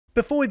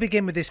Before we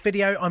begin with this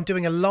video, I'm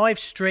doing a live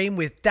stream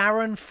with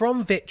Darren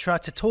from VitrA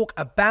to talk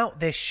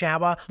about this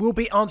shower. We'll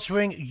be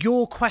answering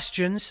your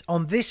questions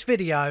on this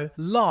video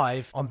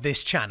live on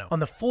this channel on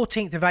the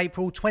 14th of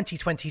April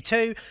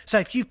 2022. So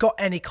if you've got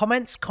any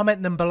comments,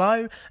 comment them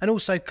below, and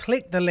also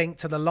click the link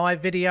to the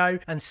live video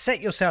and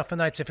set yourself a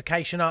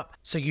notification up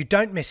so you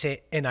don't miss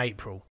it in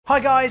April. Hi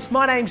guys,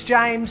 my name's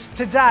James.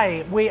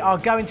 Today we are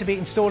going to be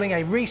installing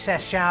a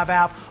recessed shower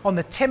valve on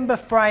the timber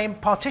frame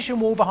partition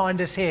wall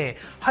behind us here.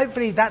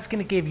 Hopefully that's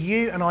going to give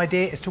you an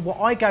idea as to what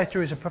I go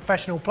through as a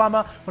professional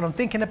plumber when I'm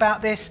thinking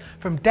about this,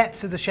 from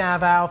depths of the shower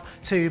valve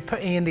to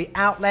putting in the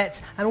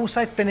outlets and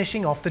also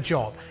finishing off the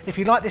job. If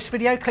you like this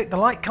video, click the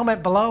like,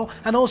 comment below,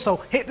 and also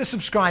hit the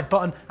subscribe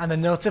button and the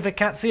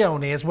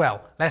notificazione as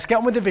well. Let's get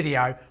on with the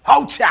video.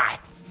 Hold tight!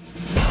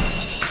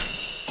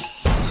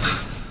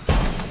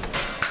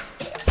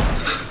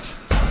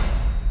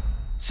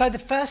 So the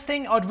first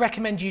thing I'd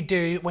recommend you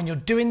do when you're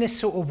doing this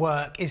sort of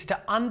work is to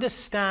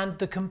understand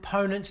the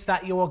components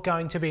that you're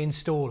going to be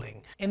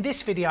installing. In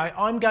this video,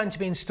 I'm going to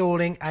be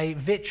installing a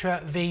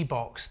VitrA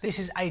V-Box. This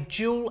is a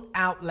dual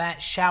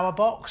outlet shower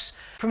box.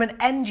 From an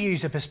end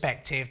user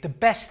perspective, the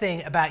best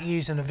thing about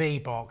using a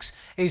V-Box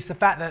is the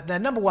fact that they're,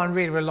 number one,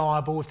 really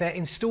reliable. If they're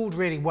installed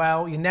really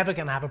well, you're never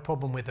going to have a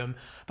problem with them.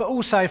 But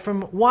also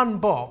from one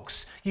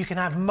box, you can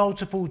have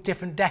multiple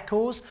different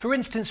decors. For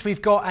instance,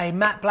 we've got a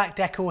matte black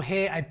decor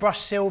here, a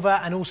brushed silver,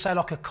 and also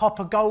like a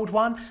copper gold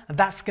one, and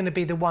that's going to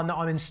be the one that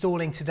I'm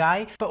installing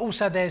today. But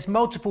also there's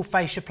multiple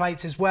fascia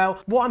plates as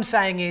well. What I'm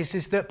saying is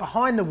that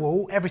behind the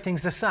wall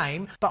everything's the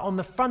same, but on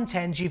the front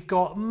end you've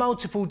got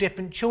multiple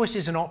different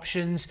choices and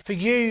options for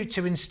you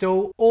to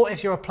install. Or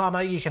if you're a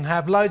plumber, you can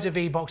have loads of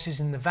V-boxes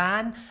in the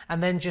van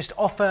and then just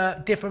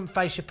offer different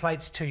fascia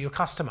plates to your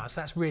customers.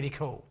 That's really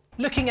cool.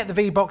 Looking at the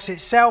V-Box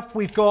itself,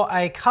 we've got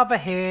a cover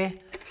here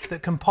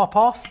that can pop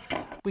off.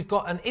 We've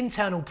got an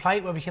internal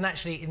plate where we can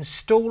actually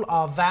install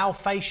our valve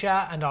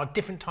fascia and our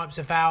different types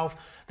of valve,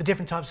 the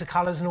different types of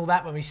colours and all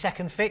that when we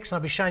second fix, and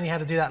I'll be showing you how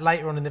to do that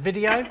later on in the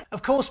video.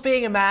 Of course,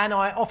 being a man,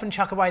 I often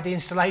chuck away the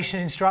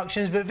installation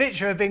instructions, but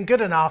VitrA have been good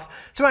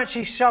enough to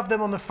actually shove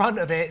them on the front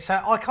of it,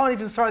 so I can't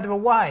even throw them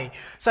away.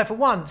 So for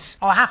once,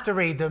 I'll have to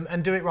read them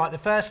and do it right the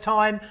first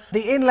time.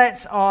 The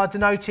inlets are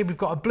denoted. We've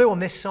got a blue on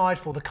this side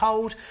for the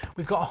cold.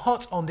 We've got a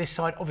hot on this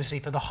side, obviously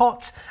for the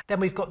hot. Then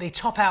we've got the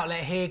top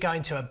outlet here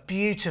going to a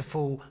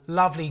beautiful,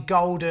 lovely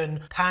golden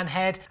pan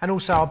head, and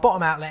also our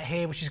bottom outlet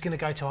here, which is going to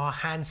go to our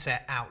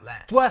handset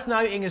outlet. It's worth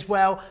noting as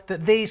well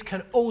that these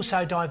can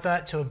also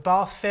divert to a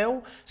bath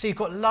fill, so you've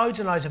got loads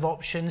and loads of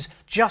options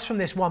just from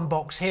this one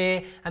box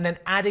here, and then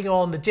adding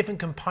on the different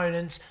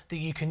components that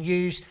you can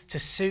use to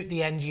suit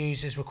the end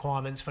user's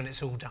requirements when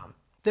it's all done.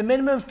 The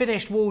minimum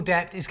finished wall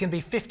depth is going to be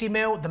 50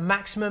 mil, the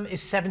maximum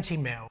is 70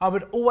 mil. I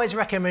would always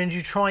recommend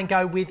you try and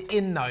go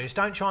within those.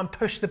 Don't try and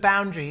push the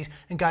boundaries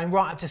and going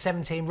right up to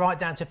 17, right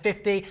down to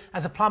 50.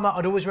 As a plumber,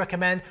 I'd always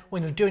recommend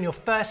when you're doing your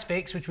first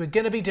fix, which we're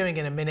going to be doing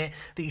in a minute,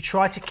 that you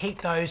try to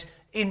keep those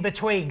in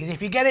between, because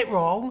if you get it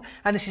wrong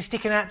and this is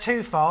sticking out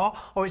too far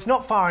or it's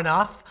not far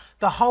enough,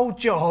 the whole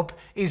job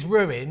is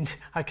ruined,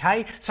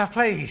 okay? So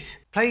please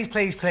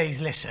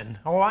listen,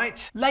 all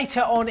right? Later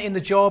on in the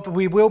job,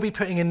 we will be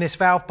putting in this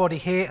valve body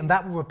here, and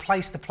that will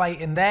replace the plate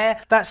in there.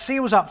 That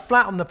seals up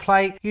flat on the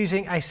plate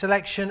using a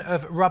selection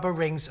of rubber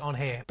rings on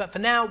here. But for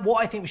now,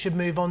 what I think we should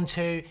move on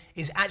to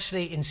is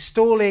actually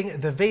installing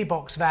the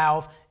V-Box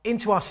valve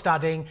into our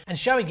studding and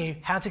showing you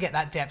how to get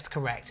that depth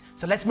correct.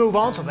 So let's move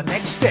on to the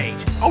next stage.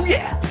 Oh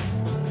yeah!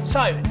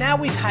 So now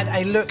we've had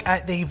a look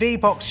at the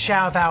V-Box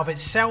shower valve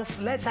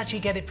itself, let's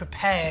actually get it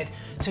prepared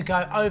to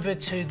go over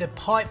to the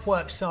pipe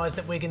work size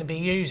that we're going to be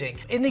using.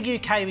 In the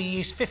UK we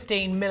use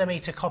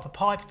 15mm copper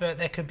pipe, but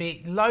there could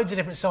be loads of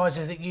different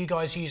sizes that you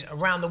guys use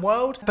around the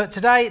world. But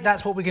today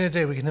that's what we're going to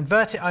do. We can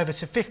convert it over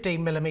to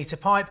 15mm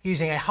pipe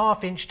using a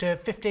 1/2 inch to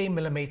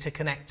 15mm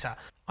connector.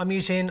 I'm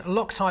using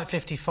Loctite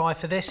 55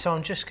 for this, so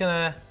I'm just going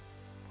to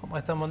put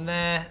my thumb on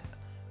there,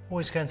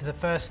 always going to the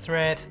first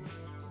thread.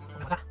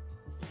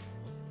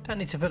 Don't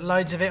need to put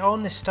loads of it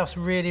on, this stuff's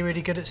really,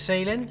 really good at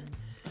sealing.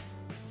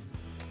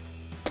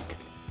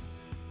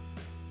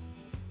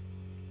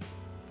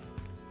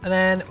 And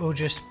then we'll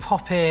just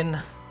pop in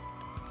the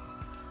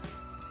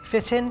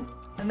fitting,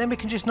 and then we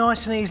can just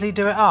nice and easily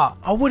do it up.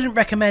 I wouldn't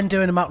recommend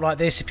doing them up like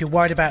this if you're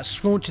worried about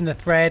scorching the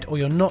thread or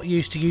you're not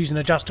used to using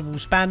adjustable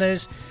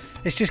spanners.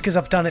 It's just because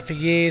I've done it for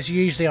years.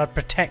 Usually I'd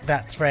protect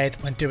that thread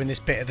when doing this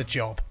bit of the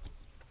job.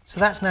 So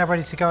that's now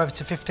ready to go over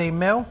to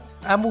 15mm,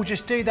 and we'll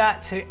just do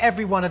that to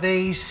every one of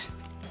these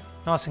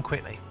nice and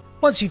quickly.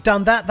 Once you've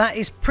done that, that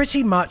is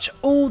pretty much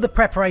all the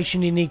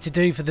preparation you need to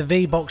do for the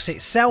V-Box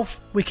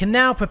itself. We can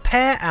now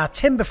prepare our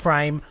timber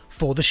frame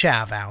for the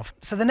shower valve.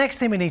 So the next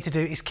thing we need to do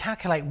is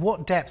calculate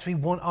what depth we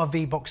want our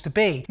V-Box to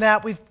be. Now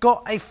we've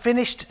got a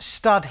finished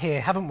stud here,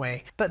 haven't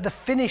we? But the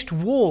finished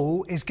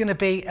wall is going to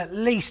be at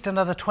least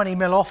another 20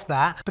 mil off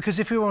that, because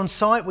if we were on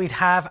site we'd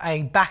have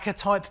a backer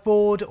type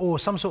board or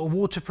some sort of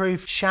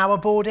waterproof shower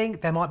boarding.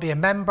 There might be a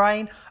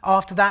membrane.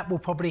 After that we'll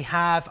probably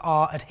have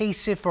our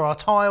adhesive for our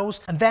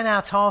tiles and then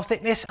our tile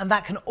thickness, and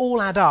that can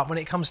all add up when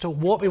it comes to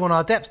what we want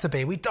our depth to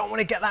be. We don't want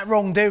to get that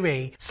wrong, do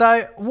we?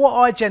 So what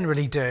I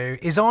generally do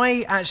is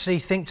I actually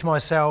think to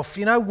myself,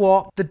 you know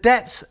what, the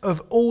depth of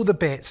all the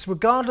bits,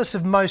 regardless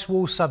of most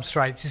wall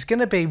substrates, is going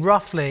to be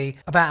roughly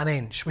about 1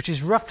 inch, which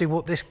is roughly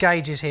what this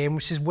gauge is here, and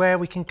which is where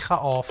we can cut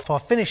off our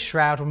finished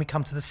shroud when we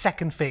come to the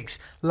second fix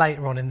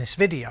later on in this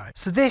video.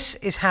 So this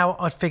is how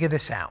I'd figure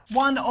this out.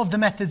 One of the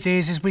methods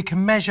is we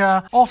can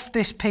measure off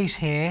this piece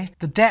here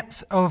the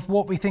depth of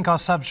what we think our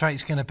substrate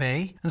is going to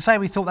be, and say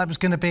we thought that was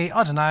going to be,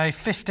 I don't know,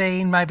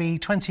 15, maybe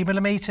 20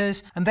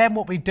 millimeters, and then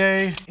what we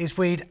do is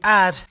we'd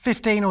add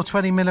 15 or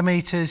 20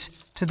 millimeters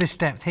to this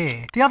depth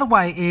here. The other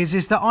way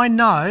is that I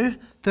know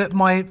that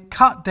my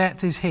cut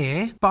depth is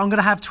here, but I'm going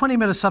to have 20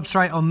 mil of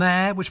substrate on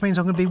there, which means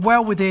I'm going to be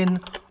well within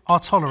our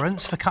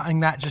tolerance for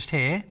cutting that just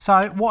here.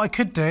 So what I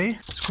could do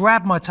is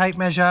grab my tape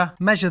measure,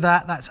 measure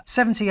that, that's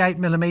 78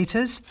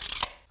 millimeters.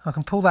 I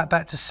can pull that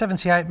back to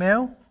 78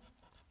 mil,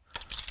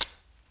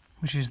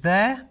 which is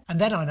there. And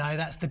then I know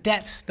that's the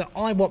depth that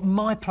I want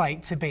my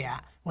plate to be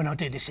at when I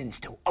do this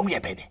install. Oh yeah,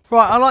 baby.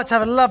 Right, I like to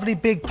have a lovely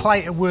big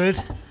plate of wood,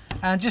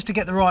 and just to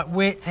get the right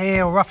width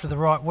here, or roughly the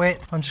right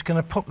width, I'm just going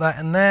to pop that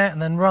in there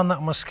and then run that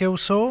on my skill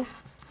saw.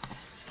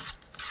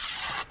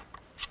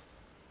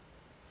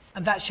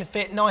 And that should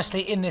fit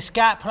nicely in this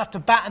gap. I'll have to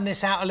batten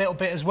this out a little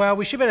bit as well.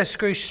 We should be able to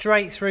screw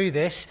straight through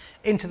this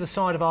into the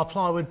side of our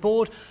plywood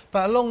board,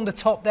 but along the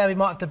top there we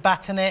might have to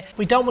batten it.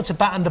 We don't want to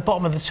batten the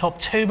bottom of the top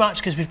too much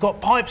because we've got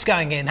pipes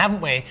going in,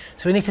 haven't we?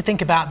 So we need to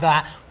think about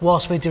that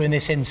whilst we're doing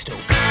this install.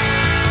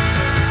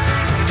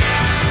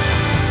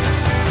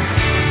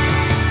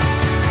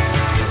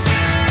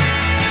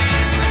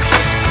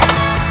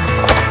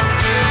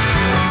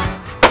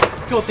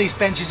 God, these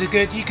benches are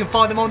good. You can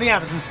find them on the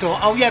Amazon store.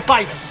 Oh yeah,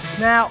 baby.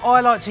 Now,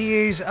 I like to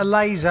use a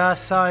laser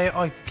so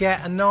I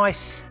get a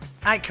nice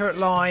accurate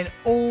line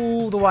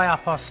all the way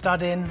up our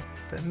studding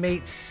that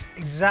meets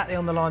exactly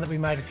on the line that we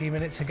made a few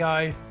minutes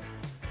ago.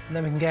 And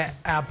then we can get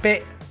our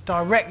bit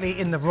directly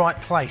in the right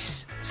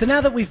place. So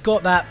now that we've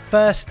got that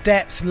first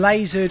depth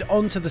lasered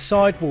onto the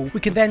sidewall, we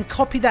can then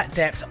copy that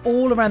depth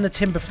all around the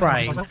timber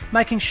frame,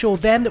 making sure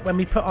then that when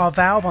we put our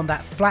valve on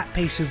that flat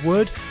piece of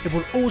wood, it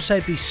will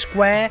also be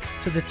square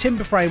to the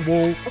timber frame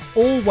wall,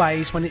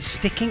 always when it's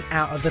sticking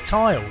out of the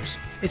tiles.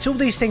 It's all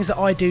these things that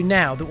I do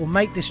now that will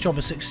make this job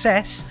a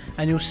success,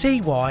 and you'll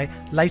see why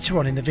later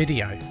on in the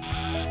video.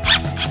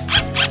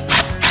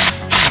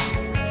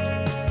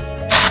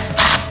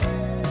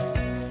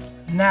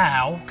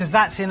 Now, because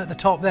that's in at the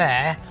top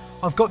there,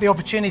 I've got the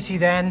opportunity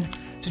then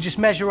to just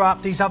measure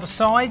up these other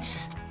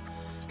sides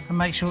and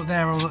make sure that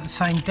they're all at the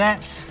same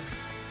depth.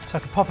 So I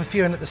can pop a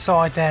few in at the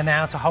side there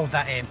now to hold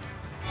that in.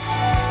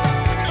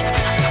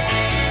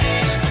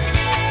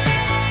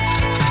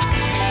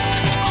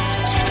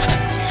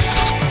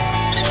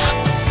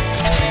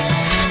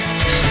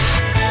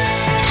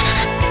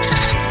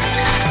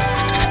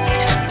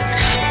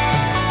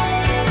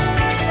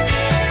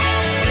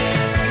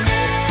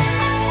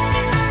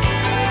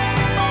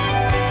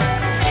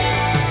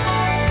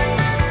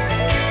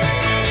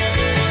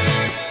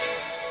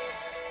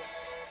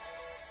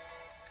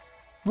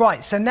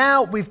 Right, so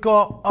now we've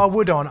got our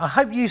wood on. I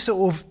hope you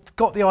sort of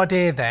got the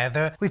idea there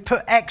that we've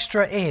put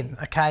extra in,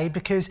 okay?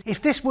 Because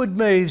if this wood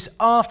moves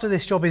after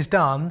this job is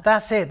done,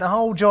 that's it, the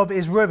whole job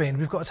is ruined.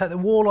 We've got to take the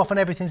wall off and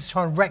everything to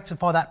try and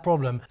rectify that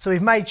problem. So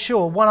we've made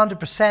sure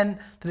 100%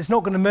 that it's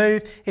not going to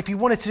move. If you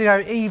wanted to go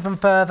even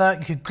further,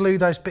 you could glue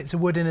those bits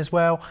of wood in as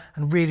well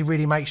and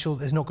really make sure that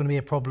there's not going to be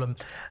a problem.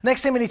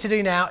 Next thing we need to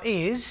do now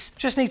is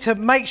just need to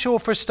make sure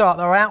for a start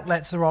that our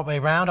outlets are the right way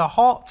around, our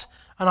hot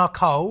and our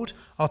cold,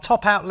 our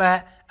top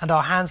outlet and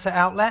our handset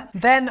outlet.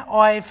 Then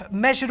I've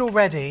measured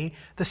already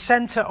the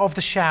center of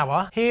the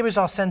shower. Here is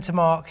our center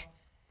mark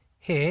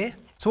here.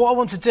 So what I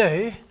want to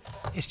do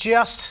is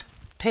just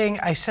ping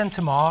a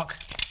center mark.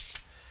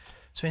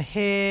 So in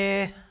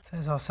here,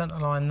 there's our center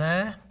line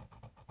there.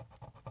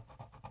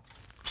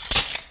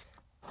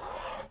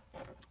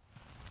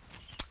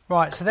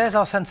 Right, so there's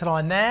our center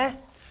line there.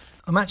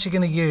 I'm actually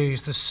going to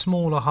use the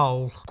smaller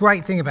hole.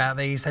 Great thing about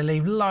these, they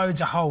leave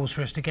loads of holes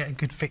for us to get a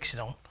good fixing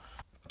on.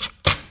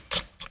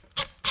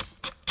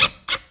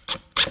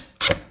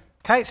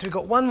 Okay, so we've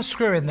got one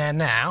screw in there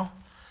now,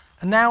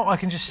 and now I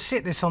can just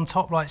sit this on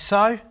top like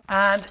so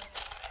and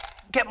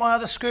get my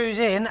other screws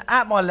in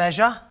at my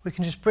leisure. We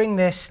can just bring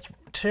this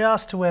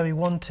just to where we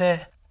want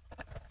it,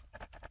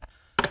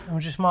 and we'll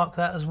just mark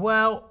that as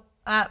well.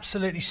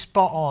 Absolutely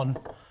spot on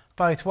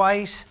both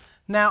ways.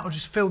 Now I'll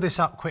just fill this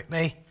up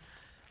quickly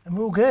and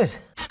we're all good.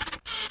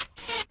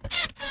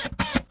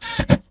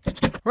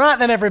 Right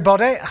then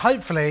everybody,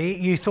 hopefully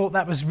you thought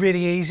that was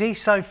really easy.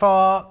 So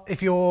far,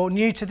 if you're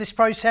new to this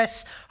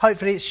process,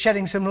 hopefully it's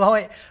shedding some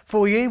light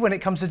for you when it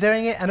comes to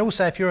doing it. And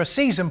also if you're a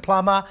seasoned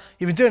plumber,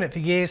 you've been doing it for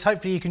years,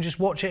 hopefully you can just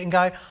watch it and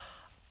go,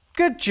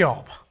 good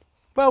job,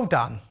 well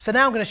done. So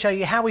now I'm going to show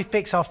you how we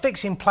fix our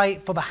fixing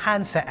plate for the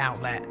handset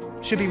outlet.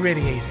 Should be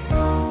really easy.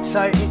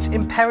 So it's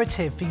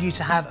imperative for you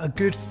to have a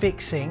good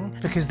fixing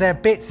because there are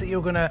bits that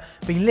you're going to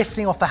be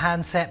lifting off the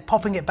handset,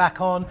 popping it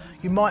back on.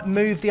 You might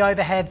move the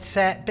overhead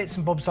set, bits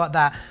and bobs like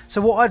that. So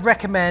what I'd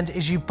recommend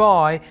is you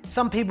buy,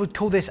 some people would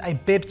call this a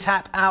bib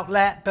tap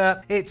outlet,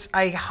 but it's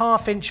a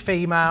 1/2 inch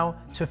female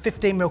to a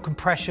 15mm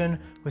compression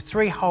with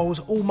 3 holes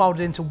all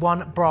molded into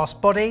one brass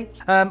body.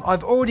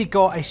 I've already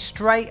got a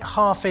straight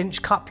 1/2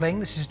 inch coupling.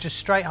 This is just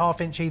straight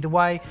 1/2 inch either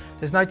way.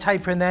 There's no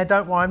taper in there,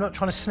 don't worry, I'm not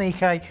trying to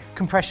sneak a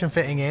compression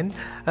fitting in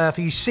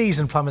for you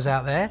seasoned plumbers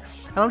out there.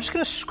 And I'm just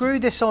going to screw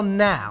this on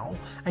now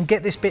and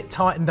get this bit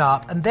tightened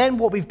up. And then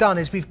what we've done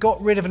is we've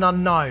got rid of an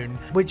unknown,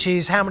 which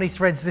is how many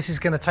threads this is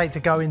going to take to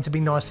go in to be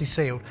nicely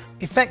sealed.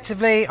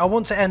 Effectively, I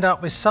want to end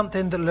up with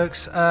something that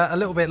looks a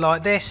little bit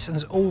like this and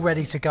is all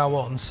ready to go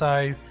on.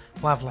 So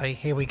lovely,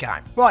 here we go.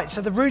 Right,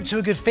 so the route to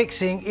a good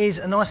fixing is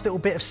a nice little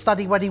bit of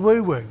studdy weddy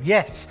woo woo.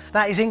 Yes,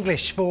 that is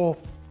English for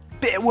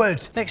bit of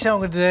wood. Next thing I'm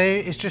going to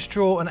do is just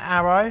draw an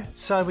arrow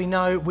so we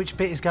know which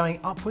bit is going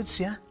upwards,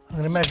 yeah? I'm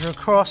going to measure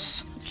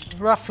across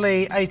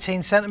roughly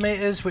 18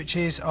 centimetres, which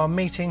is our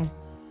meeting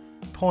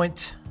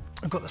point.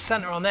 I've got the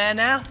centre on there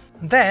now.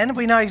 And then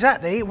we know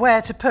exactly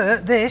where to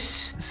put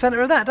this, the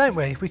centre of that, don't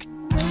we?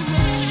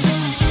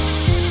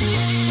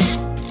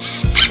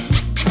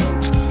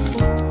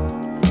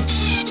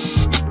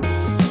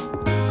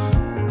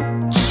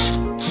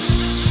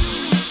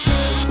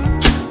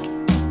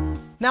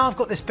 Now I've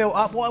got this built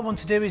up, what I want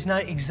to do is know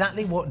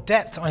exactly what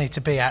depth I need to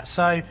be at.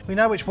 So we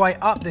know which way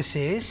up this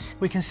is.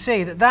 We can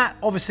see that that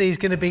obviously is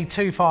going to be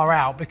too far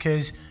out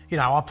because, you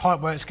know, our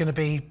pipework's going to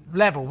be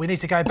level. We need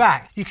to go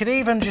back. You could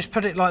even just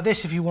put it like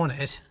this if you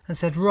wanted and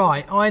said,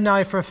 right, I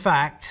know for a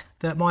fact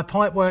that my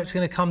pipework's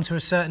going to come to a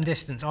certain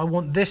distance. I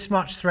want this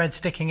much thread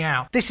sticking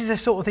out. This is the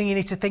sort of thing you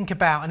need to think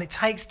about, and it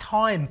takes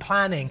time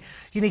planning.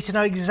 You need to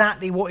know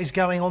exactly what is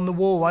going on the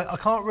wall. I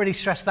can't really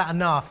stress that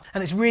enough,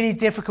 and it's really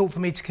difficult for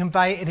me to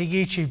convey it in a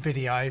YouTube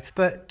video,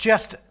 but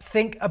just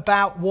think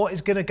about what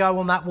is going to go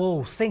on that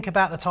wall. Think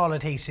about the tile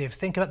adhesive.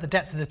 Think about the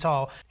depth of the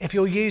tile. If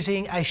you're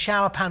using a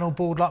shower panel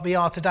board like we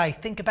are today,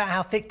 think about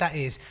how thick that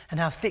is and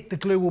how thick the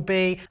glue will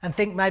be, and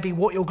think maybe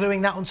what you're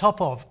gluing that on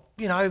top of.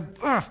 You know,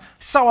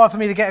 so hard for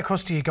me to get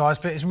across to you guys,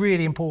 but it's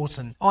really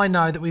important. I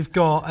know that we've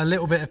got a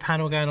little bit of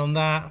panel going on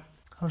that.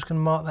 I'm just going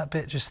to mark that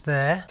bit just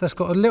there. So it's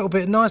got a little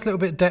bit, nice little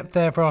bit of depth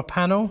there for our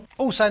panel.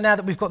 Also, now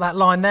that we've got that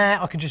line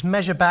there, I can just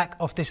measure back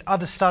off this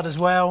other stud as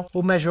well.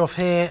 We'll measure off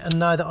here and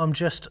know that I'm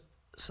just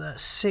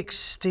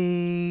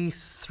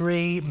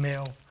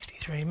 63mm.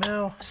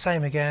 63mm,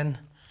 same again.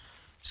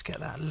 Just get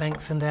that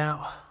lengthened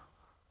out.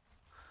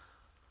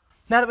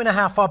 Now that we know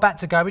how far back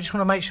to go, we just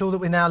want to make sure that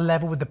we're now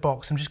level with the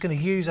box. I'm just going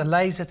to use a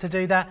laser to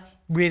do that.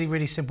 Really,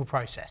 really simple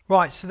process.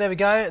 Right, so there we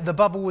go. The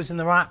bubble was in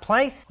the right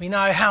place. We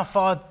know how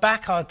far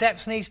back our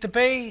depth needs to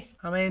be.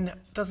 I mean,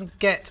 it doesn't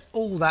get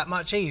all that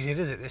much easier,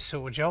 does it, this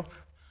sort of job?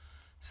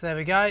 So there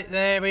we go.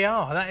 There we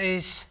are. That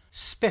is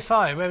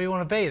spiffo, where we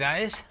want to be,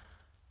 that is.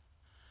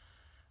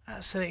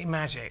 Absolutely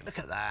magic. Look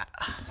at that.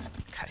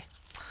 Okay.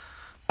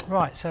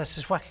 Right, so let's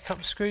just whack a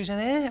couple of screws in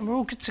here and we're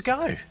all good to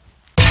go.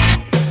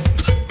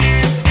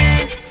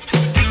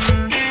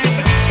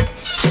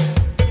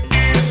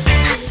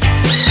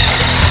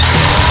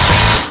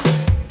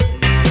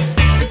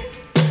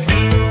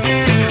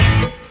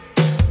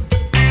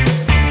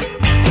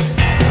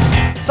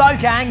 So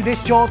gang,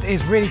 this job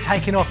is really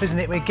taking off, isn't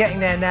it? We're getting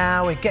there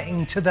now. We're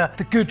getting to the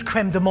good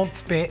creme de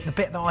menthe bit, the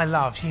bit that I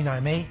love, you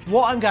know me.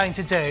 What I'm going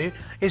to do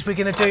is we're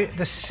going to do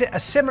a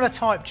similar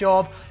type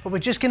job, but we're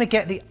just going to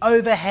get the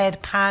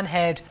overhead pan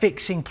head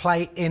fixing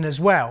plate in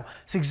as well.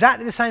 It's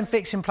exactly the same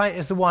fixing plate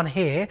as the one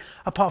here,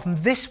 apart from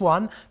this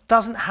one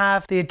doesn't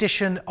have the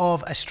addition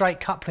of a straight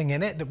coupling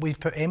in it that we've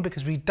put in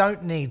because we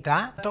don't need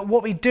that. But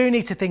what we do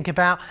need to think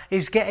about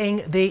is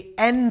getting the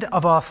end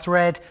of our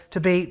thread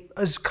to be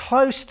as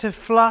close to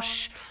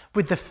flush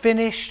with the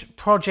finished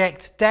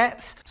project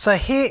depth. So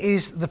here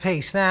is the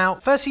piece. Now,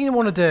 first thing you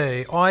want to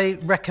do, I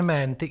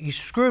recommend that you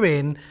screw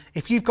in,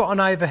 if you've got an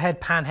overhead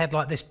pan head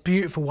like this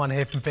beautiful one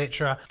here from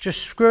VitrA,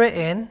 just screw it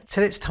in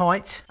till it's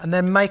tight and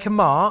then make a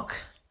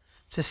mark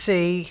to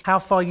see how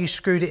far you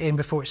screwed it in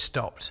before it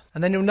stopped.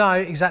 And then you'll know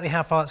exactly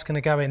how far it's going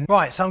to go in.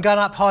 Right, so I'm going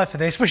up high for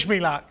this, wish me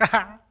luck.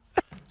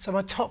 So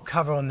my top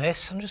cover on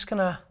this, I'm just going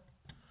to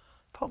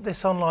pop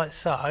this on like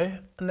so,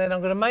 and then I'm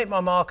going to make my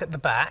mark at the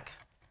back.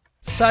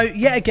 So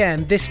yet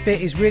again, this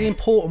bit is really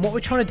important. What we're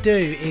trying to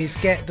do is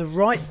get the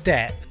right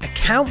depth,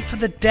 account for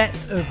the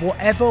depth of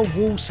whatever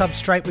wall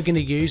substrate we're going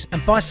to use.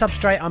 And by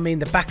substrate, I mean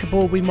the backer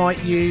board we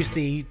might use,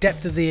 the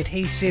depth of the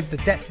adhesive, the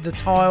depth of the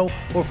tile,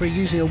 or if we're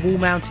using a wall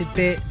mounted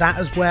bit, that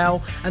as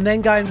well. And then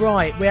going,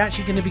 right, we're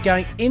actually going to be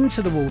going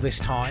into the wall this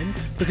time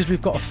because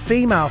we've got a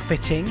female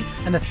fitting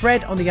and the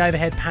thread on the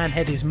overhead pan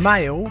head is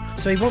male.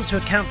 So we want to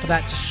account for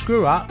that to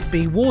screw up,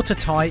 be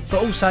watertight,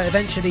 but also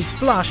eventually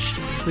flush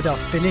with our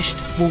finished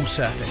wall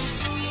surface.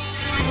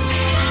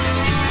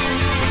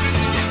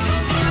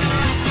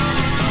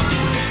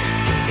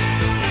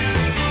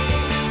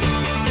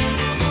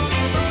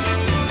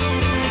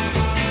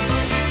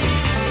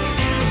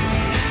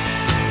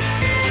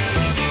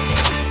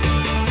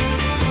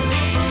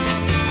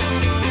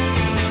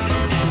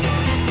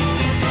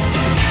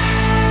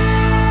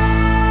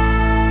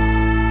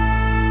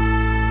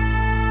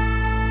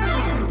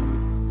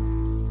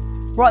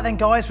 Right then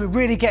guys, we're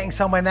really getting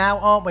somewhere now,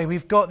 aren't we?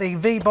 We've got the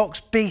V-Box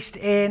beast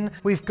in,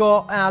 we've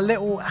got our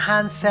little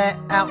handset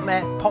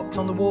outlet popped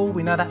on the wall,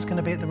 we know that's going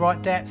to be at the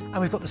right depth, and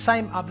we've got the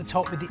same up the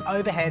top with the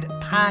overhead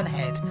pan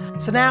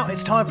head. So now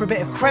it's time for a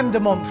bit of creme de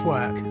menthe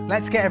work.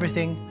 Let's get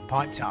everything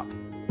piped up.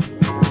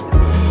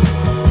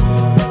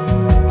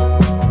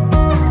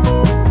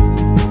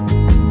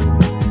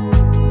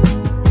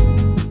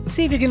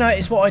 See if you can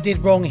notice what I did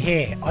wrong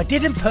here. I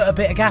didn't put a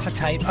bit of gaffer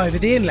tape over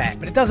the inlet,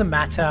 but it doesn't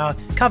matter. I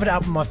covered it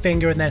up with my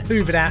finger and then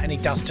hoovered out any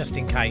dust just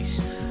in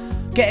case.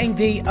 Getting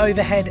the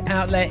overhead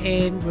outlet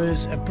in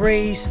was a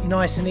breeze,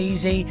 nice and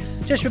easy.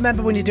 Just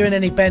remember when you're doing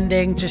any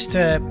bending, just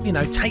to, you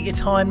know, take your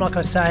time, like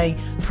I say,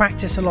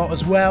 practice a lot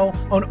as well.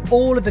 On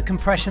all of the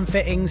compression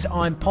fittings,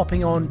 I'm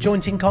popping on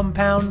jointing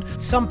compound.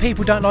 Some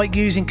people don't like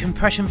using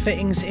compression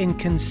fittings in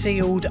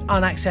concealed,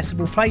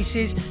 inaccessible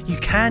places. You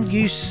can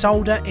use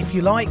solder if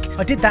you like.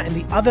 I did that in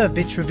the other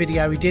VitrA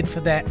video we did for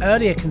their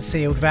earlier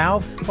concealed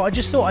valve, but I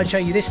just thought I'd show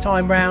you this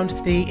time round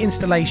the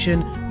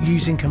installation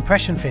using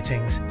compression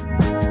fittings.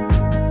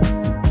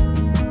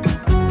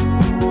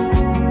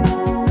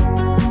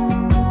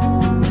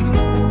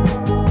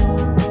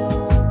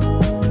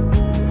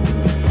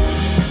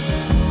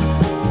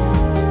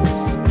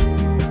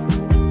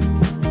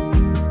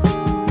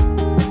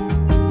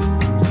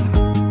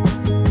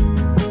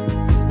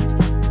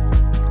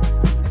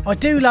 I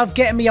do love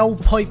getting my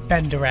old pipe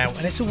bender out,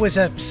 and it's always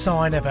a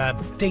sign of a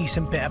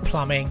decent bit of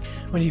plumbing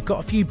when you've got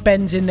a few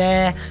bends in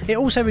there. It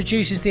also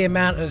reduces the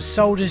amount of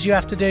solders you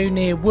have to do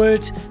near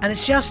wood, and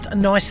it's just a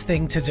nice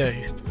thing to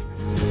do.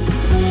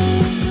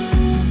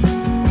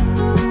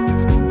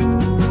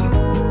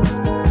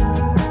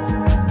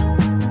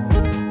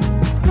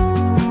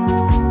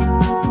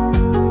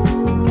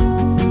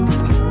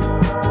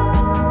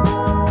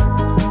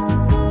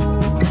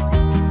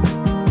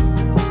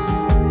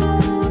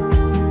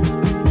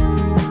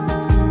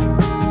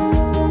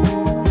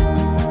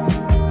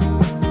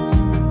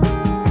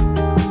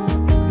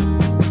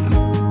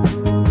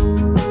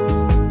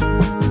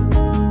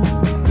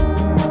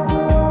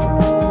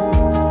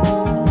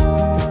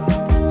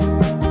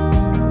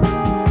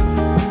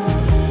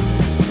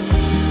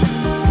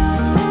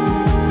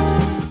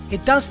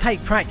 It does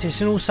take practice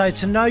and also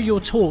to know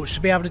your torch to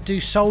be able to do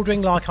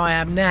soldering like I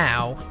am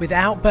now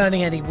without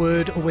burning any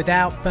wood or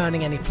without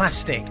burning any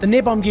plastic. The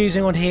nib I'm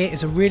using on here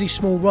is a really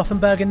small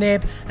Rothenberger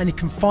nib, and you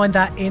can find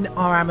that in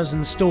our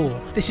Amazon store.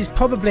 This is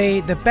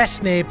probably the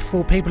best nib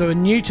for people who are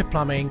new to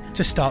plumbing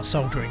to start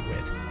soldering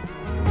with.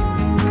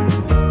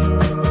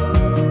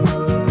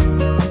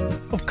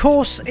 Of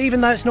course,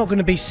 even though it's not going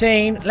to be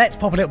seen, let's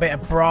pop a little bit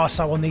of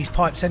brasso on these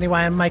pipes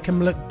anyway and make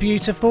them look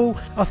beautiful.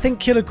 I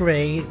think you'll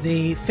agree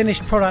the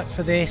finished product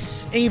for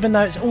this, even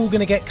though it's all going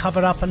to get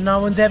covered up and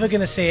no one's ever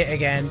going to see it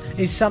again,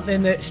 is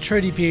something that's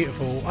truly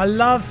beautiful. I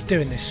love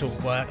doing this sort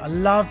of work. I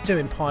love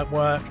doing pipe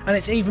work, and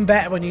it's even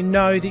better when you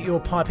know that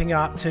you're piping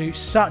up to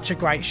such a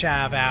great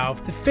shower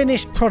valve. The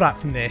finished product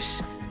from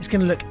this is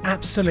going to look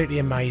absolutely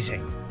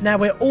amazing. Now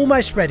we're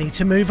almost ready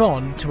to move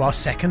on to our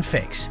second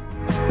fix.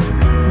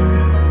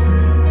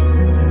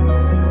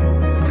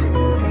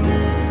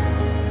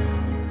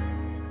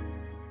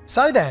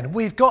 So then,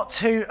 we've got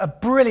to a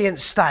brilliant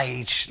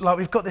stage. Like,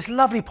 we've got this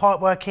lovely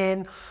pipework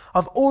in.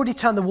 I've already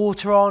turned the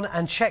water on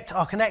and checked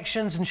our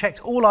connections and checked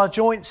all our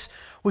joints.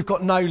 We've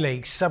got no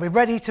leaks, so we're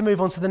ready to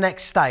move on to the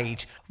next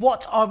stage.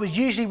 What I would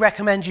usually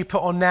recommend you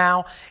put on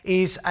now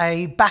is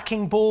a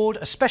backing board,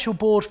 a special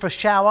board for a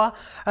shower.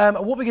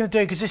 What we're going to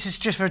do, because this is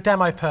just for a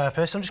demo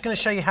purpose, I'm just going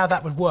to show you how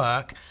that would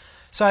work.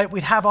 So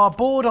we'd have our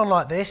board on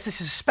like this.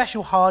 This is a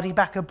special Hardy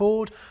backer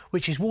board,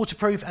 which is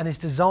waterproof and is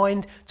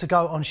designed to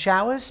go on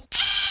showers.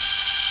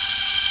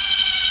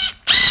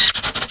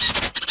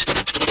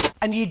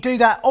 And you do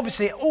that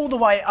obviously all the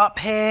way up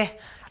here,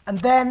 and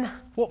then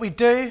what we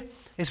do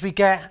is we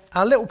get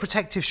our little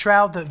protective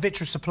shroud that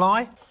VitrA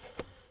supply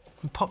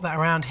and pop that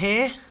around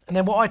here. And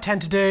then what I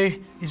tend to do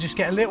is just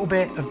get a little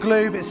bit of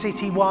glue, a bit of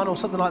CT1 or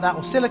something like that,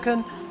 or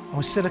silicone, and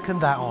we'll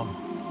silicone that on.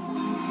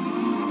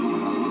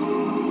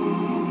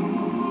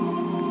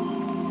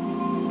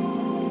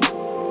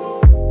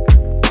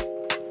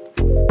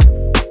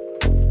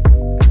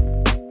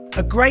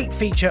 A great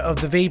feature of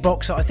the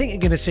V-Box that I think you're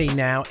going to see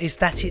now is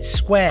that it's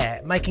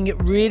square, making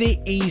it really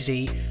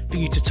easy for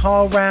you to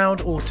tile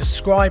round or to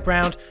scribe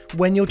round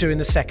when you're doing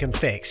the second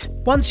fix.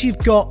 Once you've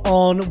got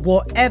on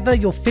whatever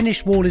your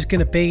finished wall is going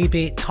to be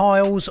it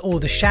tiles or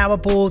the shower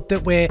board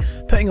that we're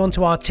putting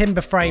onto our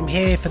timber frame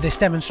here for this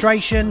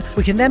demonstration,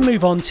 we can then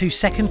move on to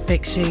second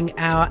fixing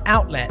our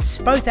outlets.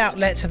 Both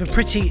outlets have a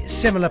pretty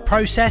similar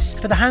process.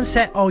 For the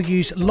handset, I'll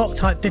use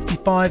Loctite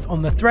 55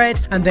 on the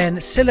thread and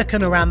then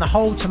silicone around the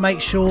hole to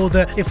make sure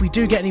that if we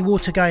do get any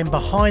water going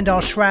behind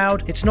our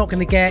shroud, it's not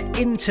going to get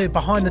into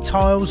behind the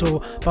tiles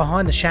or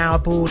behind the shower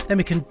board. Then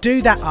we can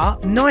do that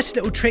up. Nice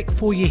little trick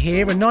for you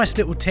here, a nice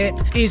little tip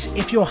is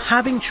if you're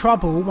having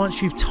trouble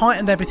once you've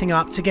tightened everything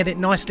up to get it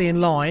nicely in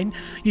line,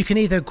 you can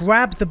either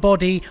grab the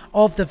body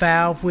of the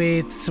valve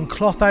with some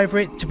cloth over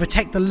it to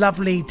protect the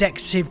lovely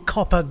decorative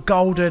copper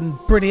golden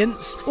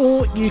brilliance,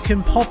 or you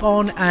can pop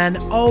on an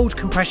old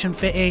compression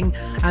fitting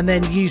and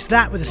then use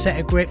that with a set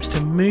of grips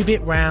to move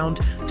it round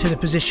to the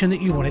position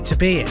that you want it to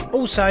be in.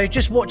 Also,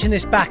 just watching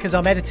this back as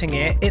I'm editing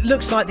it, it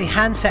looks like the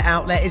handset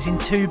outlet is in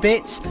 2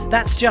 bits.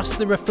 That's just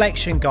the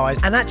reflection, guys,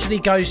 and actually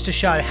goes to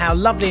show how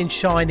lovely and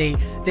shiny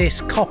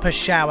this copper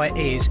shower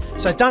is.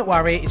 So don't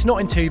worry, it's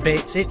not in 2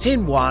 bits, it's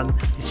in 1,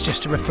 it's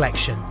just a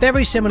reflection.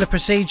 Very similar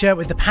procedure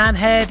with the pan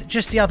head,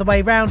 just the other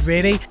way round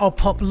really. I'll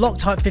pop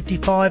Loctite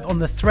 55 on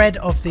the thread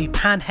of the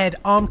pan head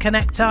arm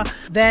connector,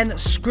 then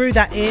screw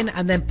that in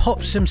and then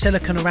pop some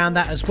silicone around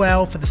that as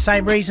well for the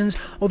same reasons,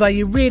 although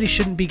you really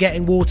shouldn't be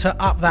getting water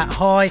up that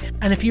high,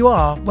 and if you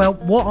are, well,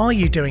 what are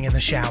you doing in the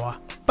shower?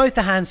 Both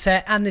the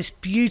handset and this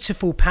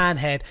beautiful pan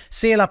head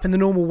seal up in the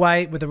normal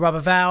way with a rubber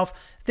valve.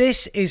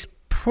 This is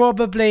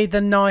probably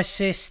the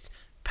nicest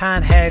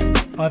pan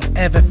head I've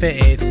ever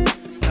fitted.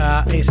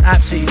 It's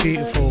absolutely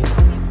beautiful.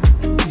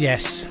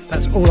 Yes,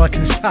 that's all I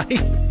can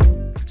say.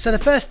 So the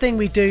first thing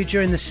we do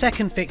during the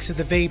second fix of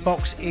the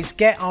V-Box is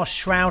get our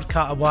shroud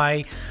cut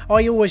away.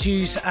 I always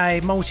use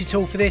a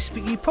multi-tool for this,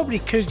 but you probably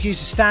could use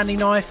a standing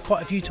knife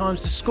quite a few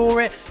times to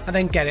score it and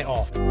then get it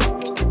off.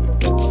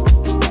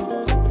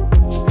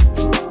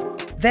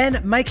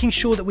 Then, making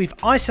sure that we've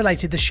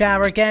isolated the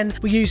shower again,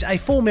 we use a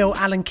 4mm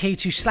Allen key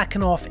to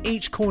slacken off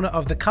each corner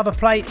of the cover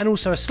plate and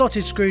also a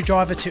slotted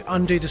screwdriver to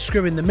undo the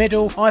screw in the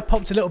middle. I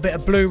popped a little bit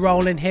of blue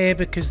roll in here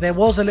because there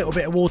was a little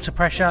bit of water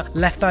pressure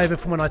left over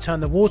from when I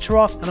turned the water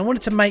off, and I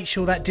wanted to make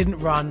sure that didn't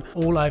run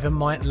all over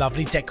my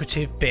lovely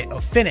decorative bit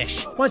of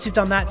finish. Once you've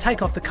done that,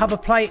 take off the cover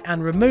plate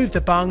and remove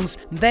the bungs,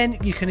 and then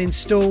you can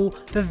install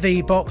the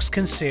V-Box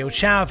concealed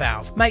shower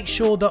valve. Make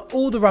sure that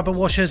all the rubber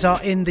washers are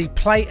in the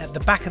plate at the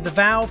back of the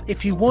valve.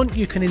 If you want,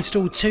 you can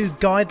install 2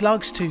 guide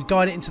lugs to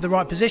guide it into the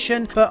right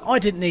position, but I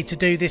didn't need to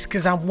do this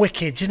because I'm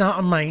wicked, you know what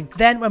I mean?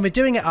 Then when we're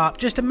doing it up,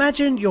 just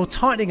imagine you're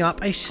tightening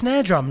up a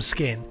snare drum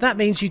skin. That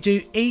means you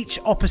do each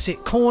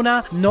opposite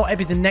corner, not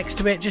everything next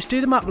to it. Just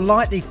do them up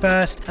lightly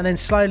first and then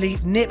slowly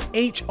nip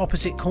each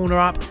opposite corner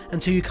up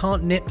until you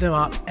can't nip them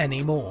up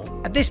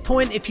anymore. At this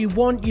point, if you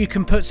want, you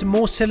can put some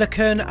more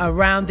silicone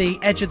around the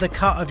edge of the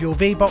cut of your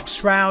V-Box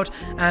shroud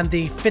and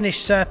the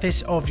finished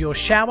surface of your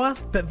shower,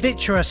 but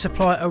VitrA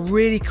supply a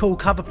really cool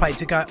cover plate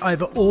to go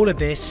over all of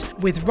this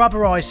with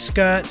rubberized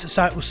skirts,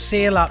 so it will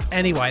seal up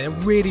anyway. They're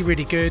really,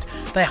 really good.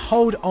 They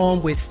hold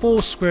on with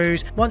 4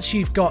 screws. Once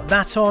you've got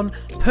that on,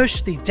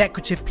 push the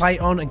decorative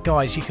plate on, and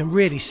guys, you can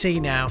really see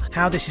now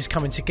how this is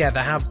coming together,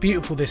 how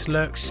beautiful this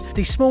looks.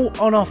 The small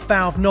on-off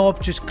valve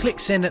knob just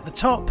clicks in at the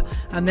top,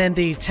 and then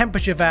the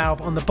temperature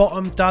valve on the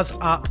bottom does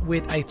up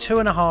with a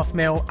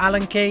 2.5mm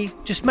Allen key.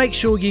 Just make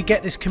sure you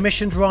get this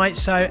commissioned right,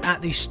 so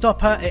at the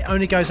stopper it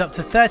only goes up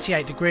to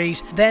 38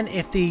 degrees. Then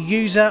if the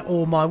user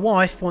or my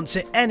wife wants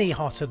it any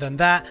hotter than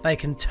that, they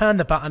can turn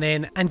the button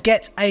in and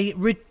get a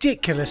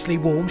ridiculously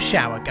warm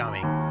shower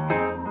going.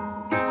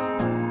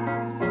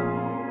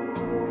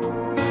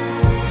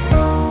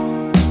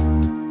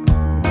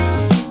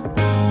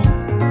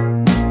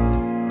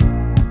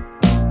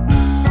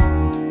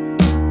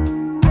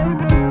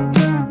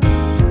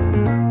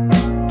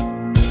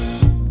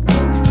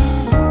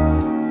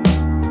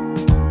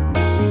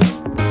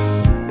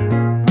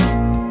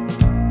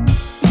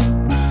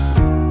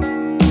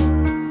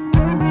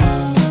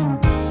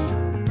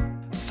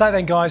 So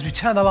then guys, we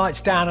turn the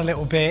lights down a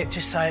little bit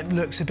just so it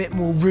looks a bit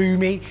more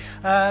roomy.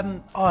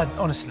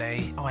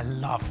 Honestly, I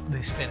love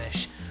this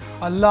finish.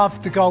 I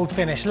love the gold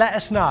finish. Let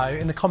us know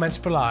in the comments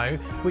below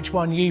which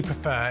one you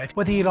prefer.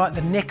 Whether you like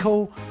the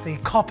nickel, the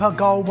copper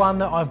gold one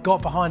that I've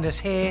got behind us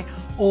here,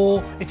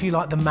 or if you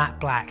like the matte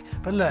black.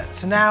 But look,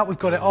 so now we've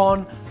got it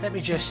on. Let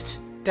me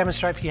just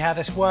demonstrate for you how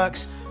this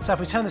works. So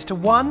if we turn this to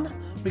 1,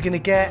 we're gonna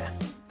get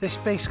this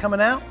piece coming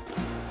out.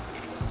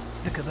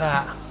 Look at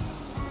that.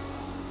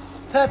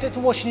 Perfect for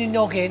washing your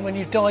noggin when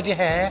you've dyed your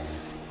hair.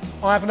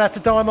 I haven't had to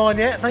dye mine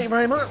yet, thank you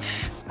very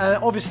much.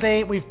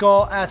 Obviously, we've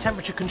got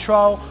temperature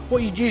control.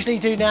 What you'd usually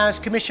do now is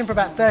commission for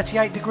about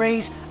 38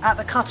 degrees at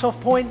the cut-off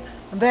point,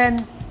 and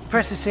then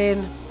press this in,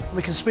 and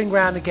we can swing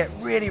around and get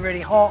really, really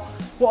hot.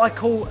 What I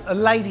call a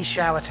lady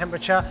shower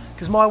temperature,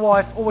 because my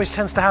wife always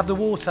tends to have the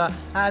water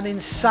at an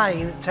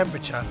insane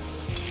temperature.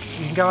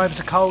 You can go over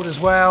to cold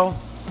as well.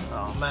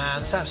 Oh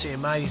man, it's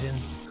absolutely amazing.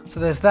 So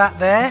there's that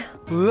there.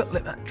 Ooh,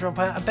 let that drop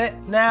out a bit.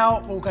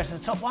 Now we'll go to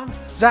the top one.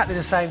 Exactly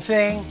the same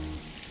thing.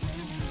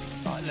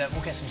 Right, look,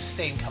 we'll get some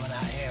steam coming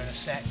out here in a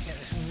sec.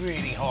 It's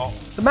really hot.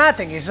 The mad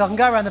thing is I can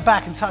go around the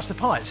back and touch the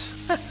pipes.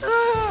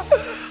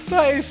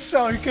 That is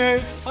so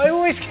good. I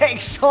always get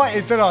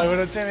excited, don't I, when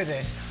I'm doing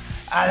this.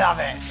 I love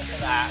it. Look at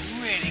that.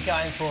 Really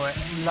going for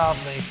it.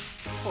 Lovely.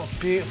 What a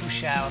beautiful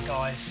shower,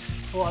 guys.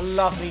 What a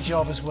lovely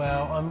job as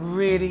well. I'm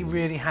really,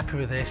 really happy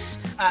with this.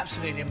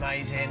 Absolutely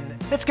amazing.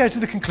 Let's go to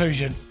the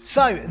conclusion.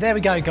 So there we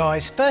go,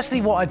 guys.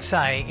 Firstly, what I'd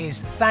say is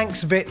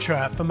thanks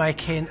VitrA for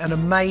making an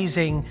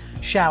amazing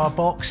shower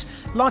box.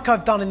 Like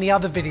I've done in the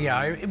other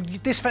video,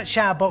 this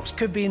shower box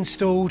could be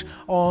installed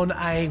on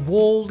a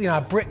wall, you know,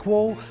 a brick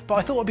wall, but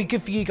I thought it'd be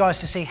good for you guys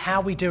to see how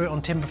we do it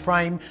on timber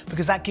frame,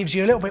 because that gives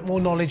you a little bit more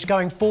knowledge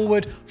going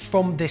forward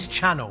from this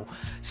channel.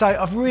 So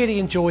I've really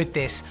enjoyed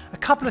this. A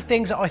couple of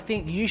things that I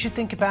think you should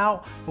think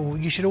about, or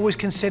you should always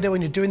consider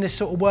when you're doing this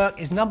sort of work,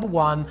 is number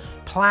one,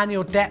 plan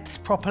your depths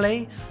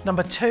properly.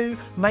 Number two,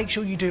 make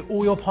sure you do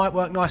all your pipe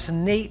work nice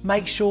and neat.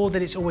 Make sure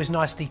that it's always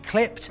nicely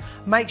clipped.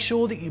 Make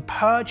sure that you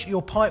purge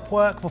your pipe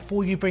work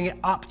before you bring it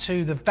up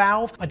to the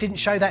valve. I didn't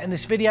show that in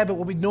this video, but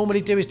what we normally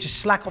do is just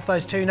slack off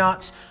those two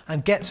nuts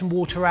and get some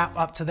water out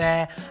up to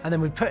there, and then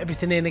we put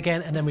everything in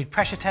again, and then we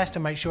pressure test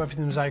and make sure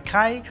everything was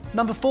okay.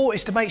 Number four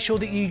is to make sure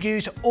that you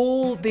use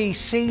all the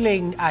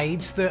sealing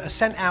aids that are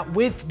sent out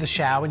with the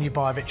shower when you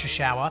buy a VitrA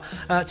shower,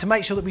 to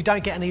make sure that we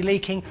don't get any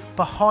leaking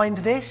behind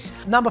this.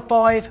 Number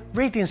five,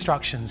 read the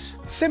instructions.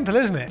 Simple,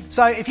 isn't it?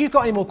 So if you've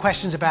got any more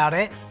questions about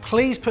it,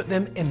 please put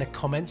them in the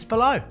comments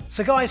below.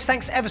 So guys,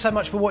 thanks ever so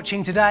much for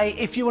watching today.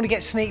 If you want to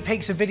get sneak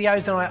peeks of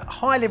videos, then I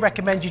highly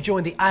recommend you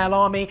join the AL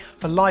Army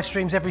for live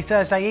streams every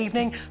Thursday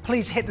evening.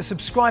 Please hit the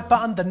subscribe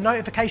button, the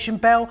notification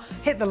bell,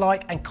 hit the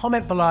like and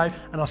comment below,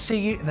 and I'll see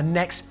you in the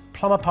next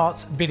Plumber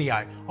Parts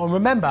video. And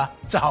remember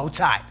to hold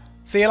tight.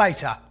 See you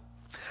later.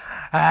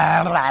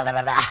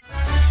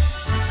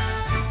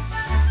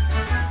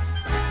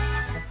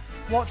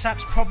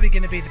 WhatsApp's probably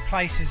going to be the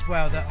place as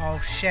well that I'll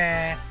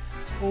share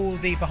all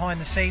the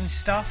behind the scenes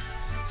stuff.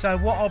 So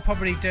what I'll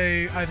probably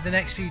do over the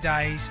next few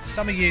days,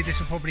 some of you this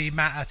will probably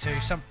matter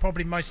to,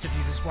 probably most of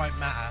you this won't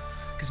matter,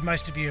 because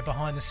most of you are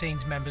behind the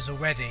scenes members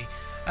already.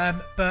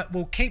 But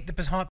we'll keep the behind